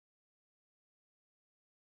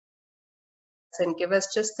and give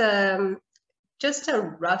us just a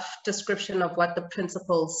rough description of what the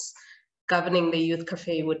principles governing the Youth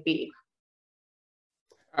Café would be.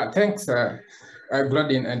 Thanks,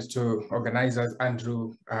 Glodine, and to organizers,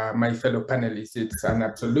 Andrew, my fellow panelists. It's an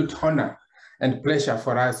absolute honor and pleasure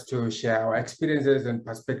for us to share our experiences and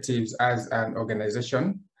perspectives as an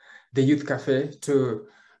organization, the Youth Café, to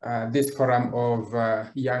this forum of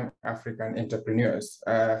young African entrepreneurs.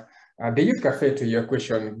 The Youth Café, to your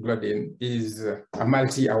question, Glodine, is a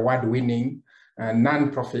multi-award-winning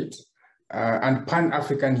non-profit and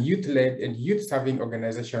Pan-African youth-led and youth-serving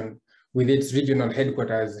organization with its regional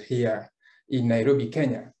headquarters here in Nairobi,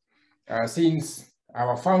 Kenya. Since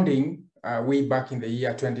our founding way back in the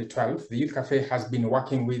year 2012, the Youth Café has been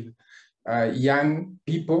working with young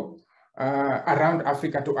people around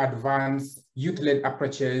Africa to advance youth-led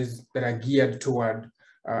approaches that are geared toward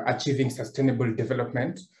achieving sustainable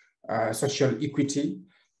development, social equity,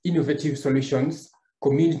 innovative solutions,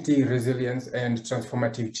 community resilience, and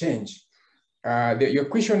transformative change. Your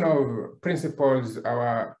question of principles,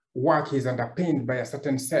 our work is underpinned by a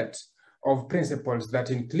certain set of principles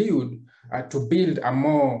that include to build a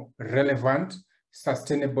more relevant,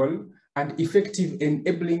 sustainable, and effective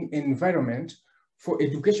enabling environment for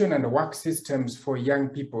education and work systems for young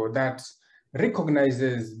people that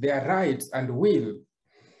recognizes their rights and will.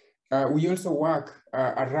 We also work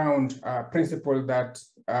around a principle that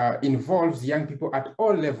involves young people at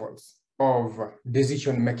all levels of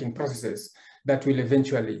decision-making processes that will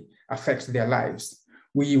eventually affect their lives.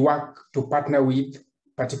 We work to partner with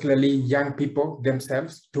particularly young people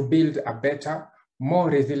themselves to build a better, more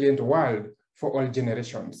resilient world for all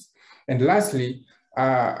generations. And lastly,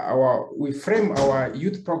 we frame our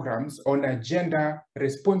youth programs on a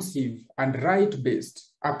gender-responsive and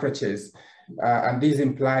right-based approaches. And these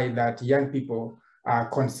imply that young people are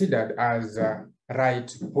considered as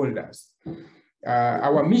right holders.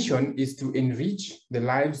 Our mission is to enrich the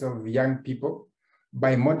lives of young people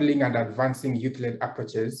by modeling and advancing youth-led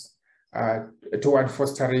approaches toward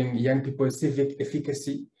fostering young people's civic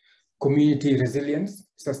efficacy, community resilience,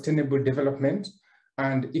 sustainable development,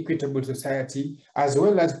 and equitable society, as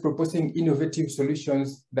well as proposing innovative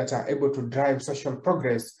solutions that are able to drive social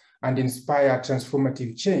progress and inspire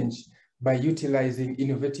transformative change by utilizing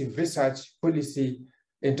innovative research, policy,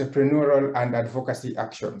 entrepreneurial, and advocacy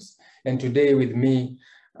actions. And today with me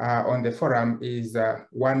on the forum is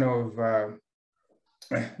one of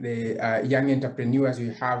the young entrepreneurs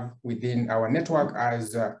we have within our network,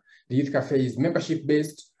 as the Youth Café is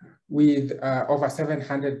membership-based with over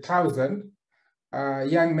 700,000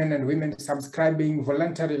 young men and women subscribing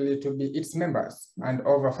voluntarily to be its members and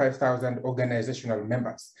over 5,000 organizational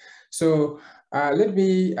members. So let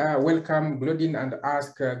me welcome Glodine and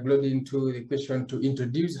ask Glodine to the question to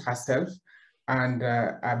introduce herself and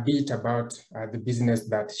a bit about the business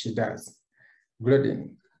that she does.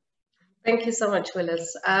 Glodine. Thank you so much,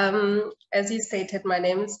 Willice. As you stated, my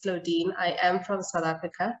name is Glodine. I am from South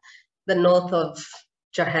Africa, the north of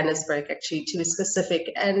Johannesburg, actually, to be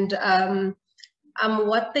specific. And I'm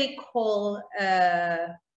what they call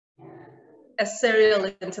a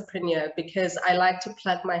serial entrepreneur because I like to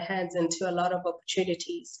plug my hands into a lot of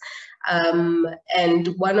opportunities. And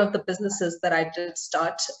one of the businesses that I did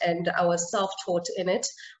start, and I was self-taught in it,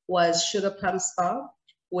 was Sugar Plum Spa,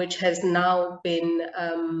 which has now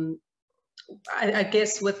been I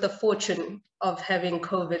guess with the fortune of having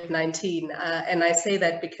COVID-19. And I say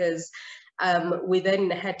that because we then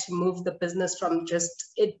had to move the business from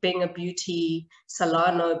just it being a beauty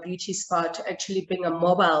salon or a beauty spa to actually being a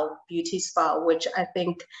mobile beauty spa, which I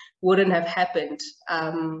think wouldn't have happened.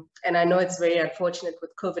 And I know it's very unfortunate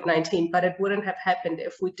with COVID-19, but it wouldn't have happened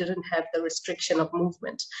if we didn't have the restriction of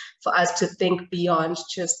movement for us to think beyond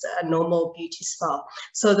just a normal beauty spa.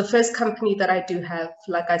 So the first company that I do have,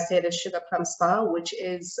 like I said, is Sugar Plum Spa, which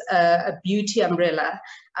is a beauty umbrella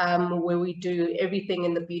where we do everything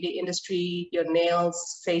in the beauty industry, your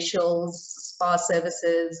nails, facials, spa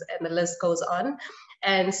services, and the list goes on.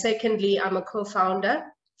 And secondly, I'm a co-founder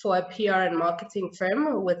for a PR and marketing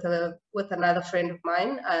firm with another friend of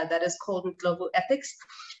mine that is called Ndhlovu Ethics.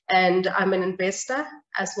 And I'm an investor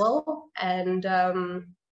as well. And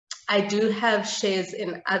I do have shares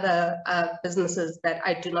in other businesses that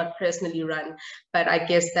I do not personally run, but I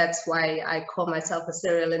guess that's why I call myself a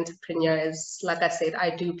serial entrepreneur. Is like I said,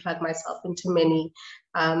 I do plug myself into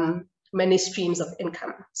many streams of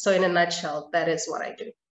income. So in a nutshell, that is what I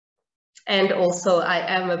do. And also I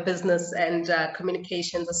am a business and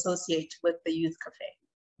communications associate with the Youth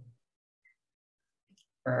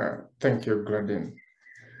Café. Thank you, Glodine.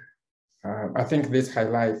 I think this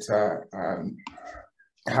highlights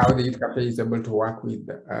how the Youth Café is able to work with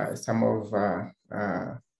some of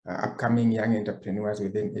upcoming young entrepreneurs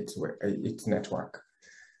within its network.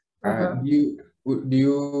 Do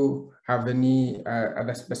you have any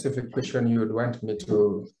other specific question you would want me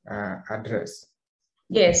to address?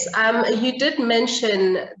 Yes, you did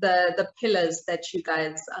mention the pillars that you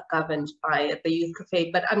guys are governed by at the Youth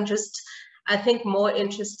Café, but I'm just, I think, more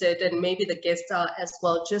interested, and maybe the guests are as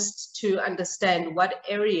well, just to understand what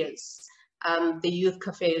areas the Youth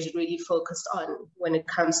Café is really focused on when it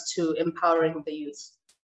comes to empowering the youth.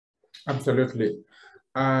 Absolutely.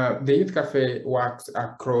 The Youth Café works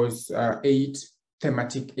across 8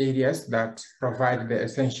 thematic areas that provide the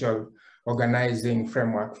essential organizing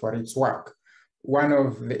framework for its work. One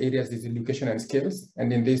of the areas is education and skills,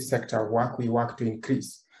 and in this sector of work, we work to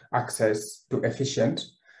increase access to efficient,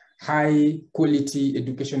 high quality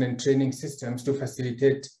education and training systems to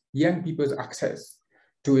facilitate young people's access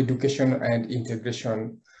to education and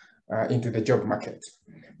integration into the job market.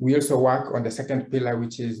 We also work on the second pillar,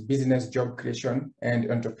 which is business, job creation, and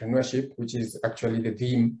entrepreneurship, which is actually the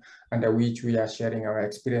theme under which we are sharing our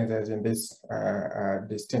experiences in this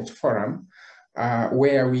distinct forum,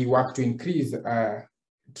 where we work to increase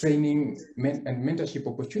training and mentorship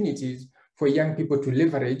opportunities for young people to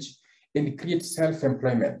leverage and create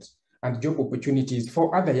self-employment and job opportunities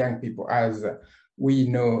for other young people, as we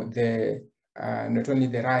know not only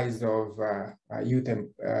the rise of youth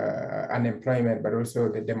unemployment, but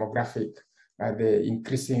also the demographic, the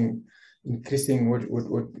increasing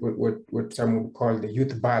what some would call the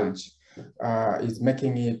youth bulge is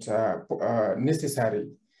making it necessary,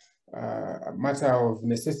 a matter of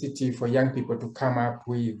necessity for young people to come up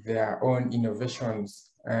with their own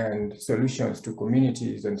innovations and solutions to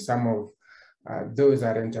communities, and some of those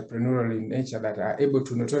are entrepreneurial in nature that are able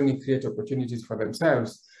to not only create opportunities for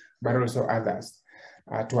themselves, but also others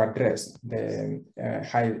to address the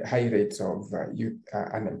high rates of youth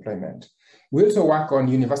unemployment. We also work on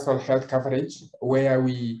universal health coverage, where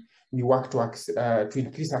we work to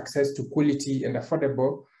increase access to quality and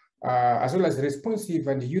affordable, as well as responsive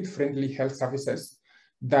and youth-friendly health services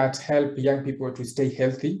that help young people to stay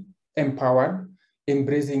healthy, empowered,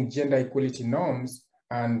 embracing gender equality norms,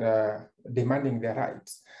 and demanding their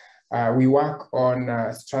rights. We work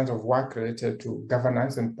on strands of work related to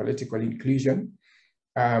governance and political inclusion,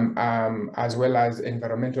 as well as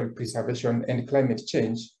environmental preservation and climate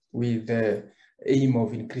change, with the aim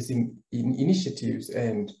of increasing initiatives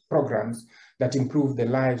and programs that improve the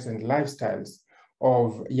lives and lifestyles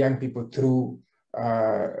of young people through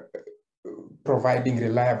providing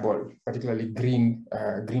reliable, particularly green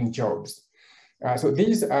jobs. So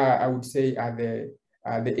these, I would say, are the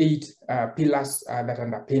 8 pillars that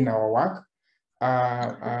underpin our work.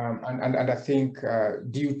 And I think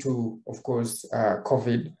due to, of course,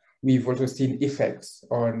 COVID, we've also seen effects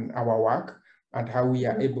on our work and how we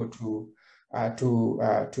are able to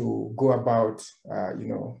go about,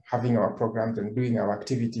 having our programs and doing our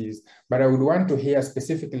activities. But I would want to hear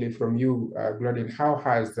specifically from you, Glodine, how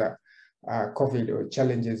has COVID or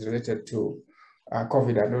challenges related to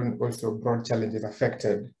COVID and also broad challenges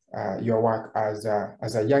affected your work as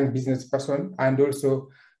a young business person and also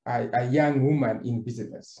a young woman in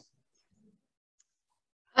business?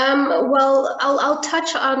 Well, I'll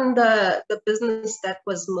touch on the business that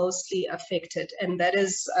was mostly affected, and that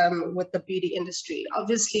is with the beauty industry.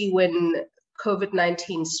 Obviously, when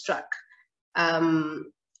COVID-19 struck,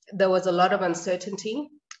 there was a lot of uncertainty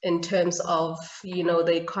in terms of,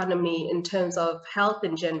 the economy, in terms of health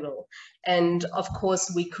in general. And of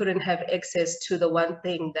course, we couldn't have access to the one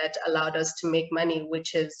thing that allowed us to make money,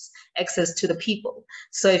 which is access to the people.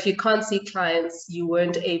 So if you can't see clients, you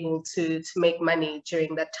weren't able to make money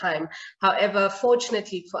during that time. However,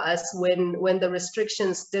 fortunately for us, when the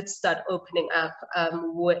restrictions did start opening up,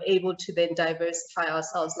 we were able to then diversify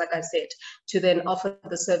ourselves, like I said, to then offer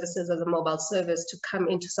the services as a mobile service to come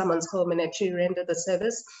into someone's home and actually render the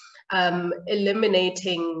service,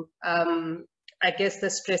 eliminating I guess the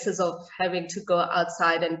stresses of having to go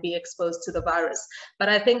outside and be exposed to the virus. But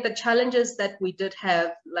I think the challenges that we did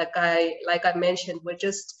have, like I mentioned, were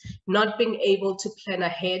just not being able to plan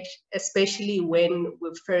ahead, especially when we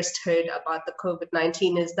first heard about the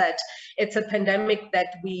COVID-19, is that it's a pandemic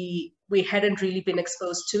that we hadn't really been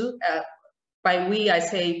exposed to. By we, I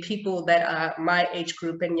say people that are my age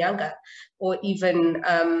group and younger, or even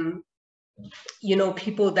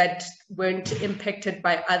people that weren't impacted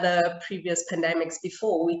by other previous pandemics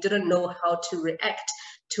before. We didn't know how to react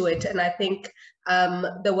to it. And I think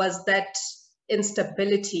there was that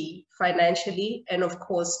instability financially, and of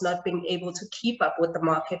course, not being able to keep up with the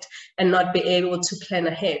market and not be able to plan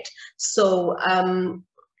ahead. So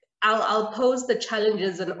I'll pose the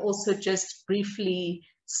challenges and also just briefly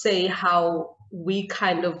say how we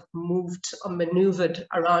kind of moved or maneuvered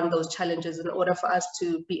around those challenges in order for us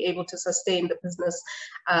to be able to sustain the business,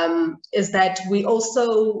 is that we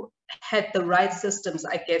also had the right systems,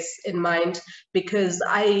 I guess, in mind, because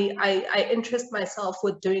I interest myself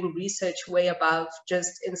with doing research way above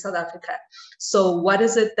just in South Africa. So what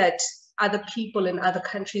is it that other people in other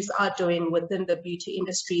countries are doing within the beauty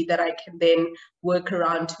industry that I can then work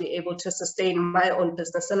around to be able to sustain my own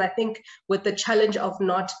business? And I think with the challenge of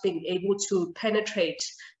not being able to penetrate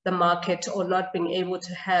the market or not being able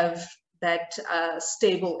to have that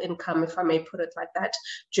stable income, if I may put it like that,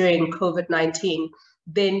 during COVID-19,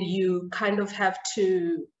 then you kind of have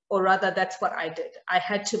to, or rather that's what I did. I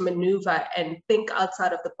had to maneuver and think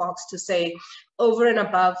outside of the box to say, over and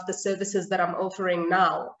above the services that I'm offering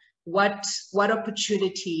now, what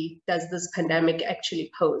opportunity does this pandemic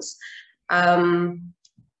actually pose? And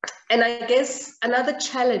I guess another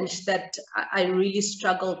challenge that I really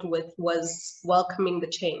struggled with was welcoming the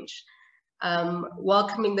change.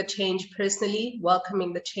 Welcoming the change personally,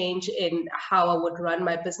 welcoming the change in how I would run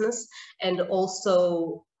my business, and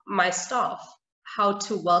also my staff, how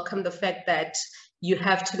to welcome the fact that you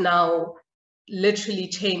have to now literally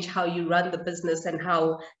change how you run the business and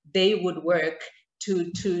how they would work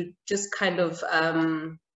to just kind of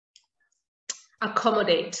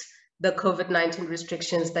accommodate the COVID-19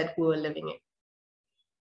 restrictions that we were living in.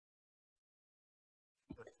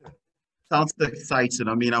 Sounds exciting.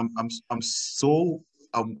 I mean, I'm so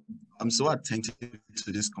attentive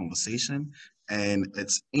to this conversation, and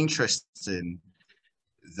it's interesting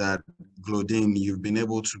that, Glodine, you've been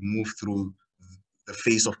able to move through the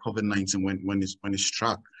phase of COVID-19 when it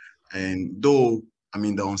struck. And though, I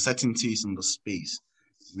mean, the uncertainties in the space,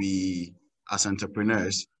 we as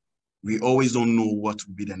entrepreneurs, we always don't know what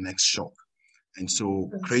will be the next shock. And so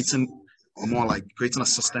creating a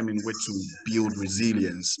system in which to build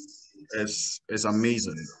resilience is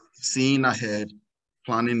amazing. Seeing ahead,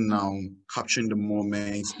 planning now, capturing the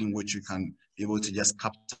moments in which you can be able to just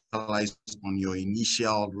capitalize on your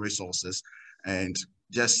initial resources and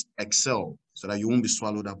just excel so that you won't be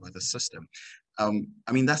swallowed up by the system. I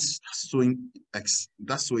mean, that's so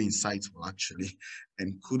insightful, actually,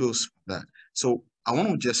 and kudos for that. So I want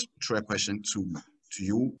to just throw a question to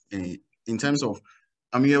you in terms of,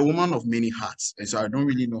 I mean, you're a woman of many hats, and so I don't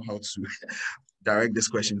really know how to direct this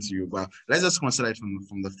question to you, but let's just consider it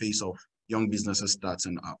from the face of young businesses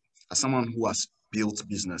starting up. As someone who has built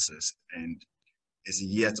businesses and is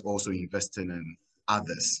yet also investing in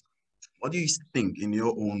others, what do you think, in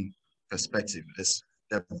your own perspective, is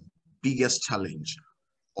the biggest challenge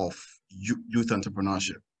of youth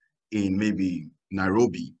entrepreneurship in maybe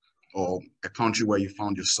Nairobi or a country where you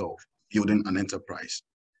found yourself building an enterprise?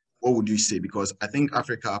 What would you say? Because I think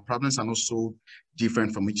Africa, our problems are not so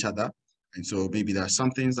different from each other. And so maybe there are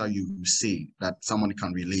some things that you say that someone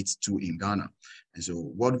can relate to in Ghana. And so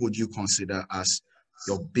what would you consider as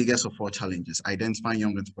your biggest of all challenges, identifying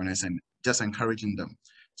young entrepreneurs and just encouraging them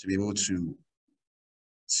to be able to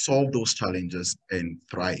solve those challenges and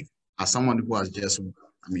thrive, as someone who has just,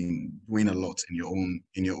 I mean, doing a lot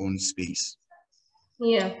in your own space?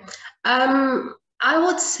 Yeah, I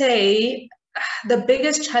would say the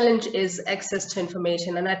biggest challenge is access to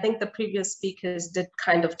information. And I think the previous speakers did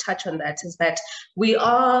kind of touch on that, is that we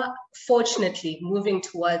are fortunately moving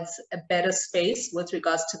towards a better space with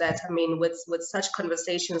regards to that. I mean, with such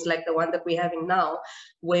conversations like the one that we're having now,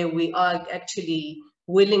 where we are actually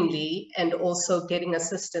willingly and also getting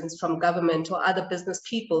assistance from government or other business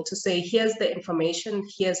people to say, here's the information,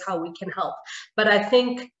 here's how we can help. But I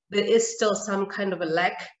think there is still some kind of a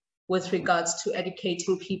lack with regards to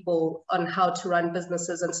educating people on how to run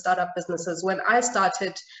businesses and start up businesses. When I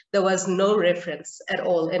started, there was no reference at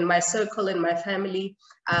all in my circle, in my family,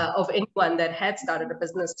 of anyone that had started a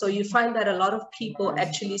business. So you find that a lot of people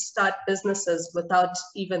actually start businesses without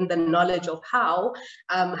even the knowledge of how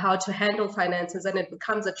to handle finances, and it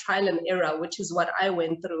becomes a trial and error, which is what I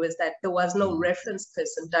went through, is that there was no reference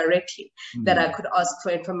person directly that I could ask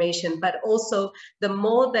for information. But also, the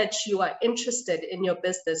more that you are interested in your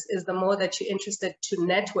business is the more that you're interested to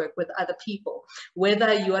network with other people,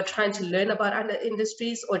 whether you are trying to learn about other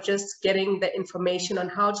industries or just getting the information on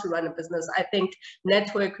how to run a business. I think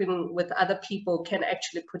networking with other people can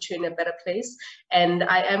actually put you in a better place. And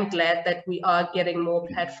I am glad that we are getting more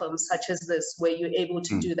platforms such as this, where you're able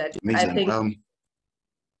to do that. Amazing. I think,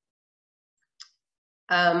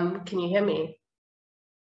 can you hear me?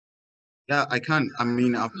 Yeah, I can. I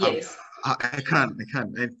mean, yes. I can.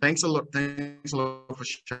 And thanks a lot for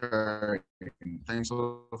sharing. Thanks a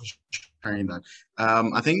lot for sharing that.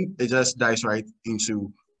 I think it just dives right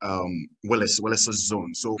into Willice's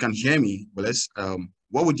zone. So you can hear me, Willice.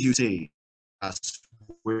 What would you say as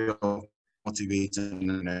way of motivating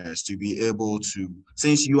entrepreneurs to be able to,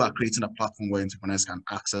 since you are creating a platform where entrepreneurs can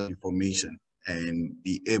access information and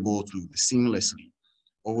be able to seamlessly,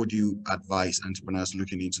 what would you advise entrepreneurs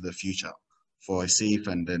looking into the future for a safe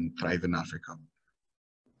and then thriving Africa?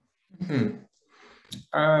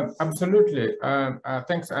 Absolutely.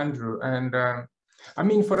 Thanks, Andrew. And I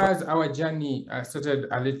mean, for us, our journey started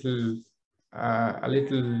a little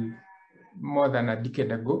more than a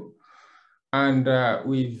decade ago, and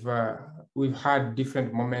we've had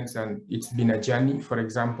different moments, and it's been a journey. For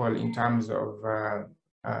example, in terms of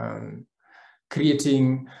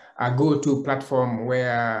creating a go-to platform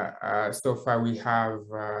where so far we have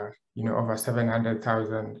over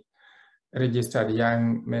 700,000 registered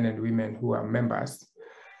young men and women who are members,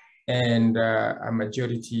 and a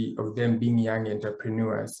majority of them being young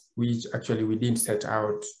entrepreneurs, which actually we didn't set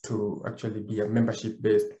out to actually be a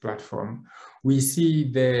membership-based platform. We see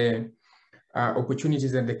the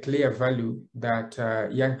opportunities and the clear value that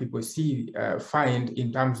young people find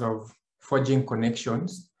in terms of forging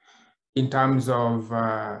connections, in terms of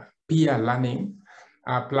peer learning,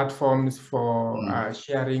 platforms for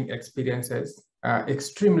sharing experiences,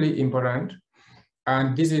 extremely important.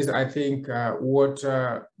 And this is, I think, what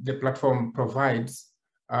the platform provides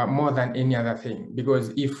more than any other thing. Because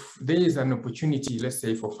if there is an opportunity, let's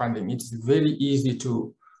say for funding, it's very easy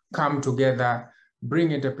to come together,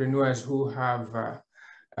 bring entrepreneurs who have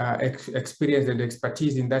experience and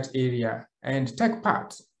expertise in that area and take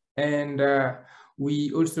part. And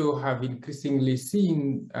we also have increasingly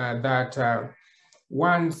seen that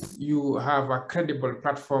once you have a credible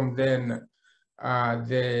platform, then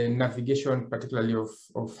the navigation, particularly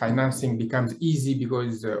of financing, becomes easy,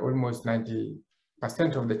 because almost 90%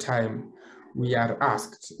 of the time we are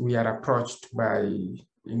approached by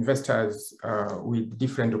investors with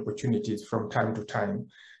different opportunities from time to time,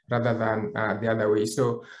 rather than the other way.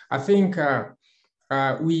 So I think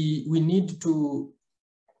we need to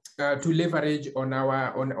leverage on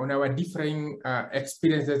our differing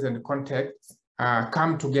experiences and contexts,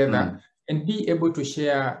 come together and be able to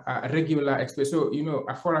share regular experience. So,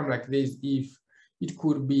 a forum like this, if it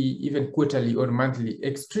could be even quarterly or monthly,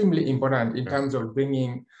 extremely important in terms of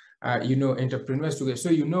bringing, entrepreneurs together.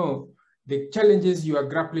 So, the challenges you are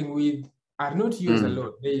grappling with are not yours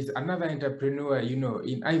alone. There is another entrepreneur,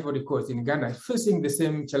 in Ivory Coast, in Ghana, facing the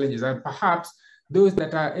same challenges, and perhaps those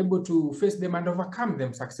that are able to face them and overcome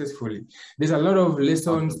them successfully. There's a lot of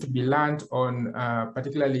lessons to be learned on,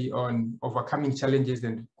 particularly on overcoming challenges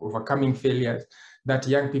and overcoming failures that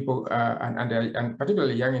young people and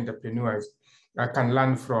particularly young entrepreneurs can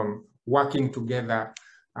learn from working together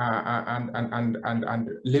and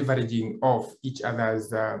leveraging off each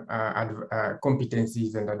other's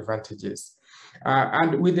competencies and advantages.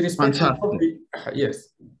 And with respect to topic, yes.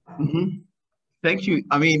 Thank you.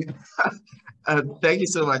 I mean, thank you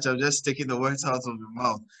so much. I'm just taking the words out of your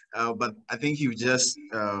mouth. But I think you just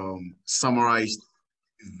summarized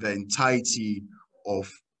the entirety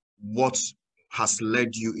of what has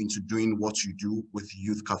led you into doing what you do with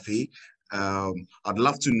Youth Café. I'd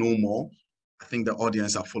love to know more. I think the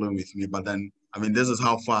audience are following with me, but then, I mean, this is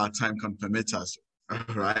how far time can permit us,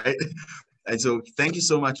 right? And so thank you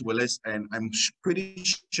so much, Willice. And I'm pretty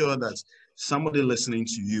sure that somebody listening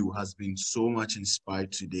to you has been so much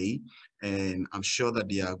inspired today. And I'm sure that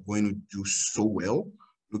they are going to do so well,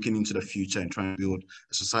 looking into the future and trying to build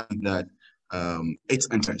a society that its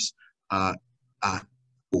interests are, I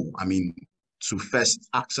mean, to first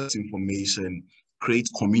access information, create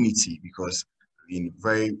community, because I mean,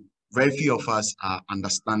 very few of us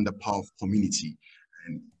understand the power of community.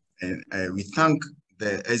 And we thank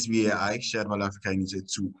the SBAI, Shared Value Africa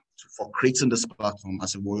Initiative, for creating this platform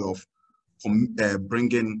as a way of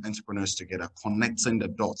bringing entrepreneurs together, connecting the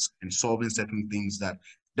dots and solving certain things that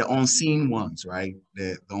the unseen ones, right?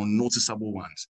 The unnoticeable ones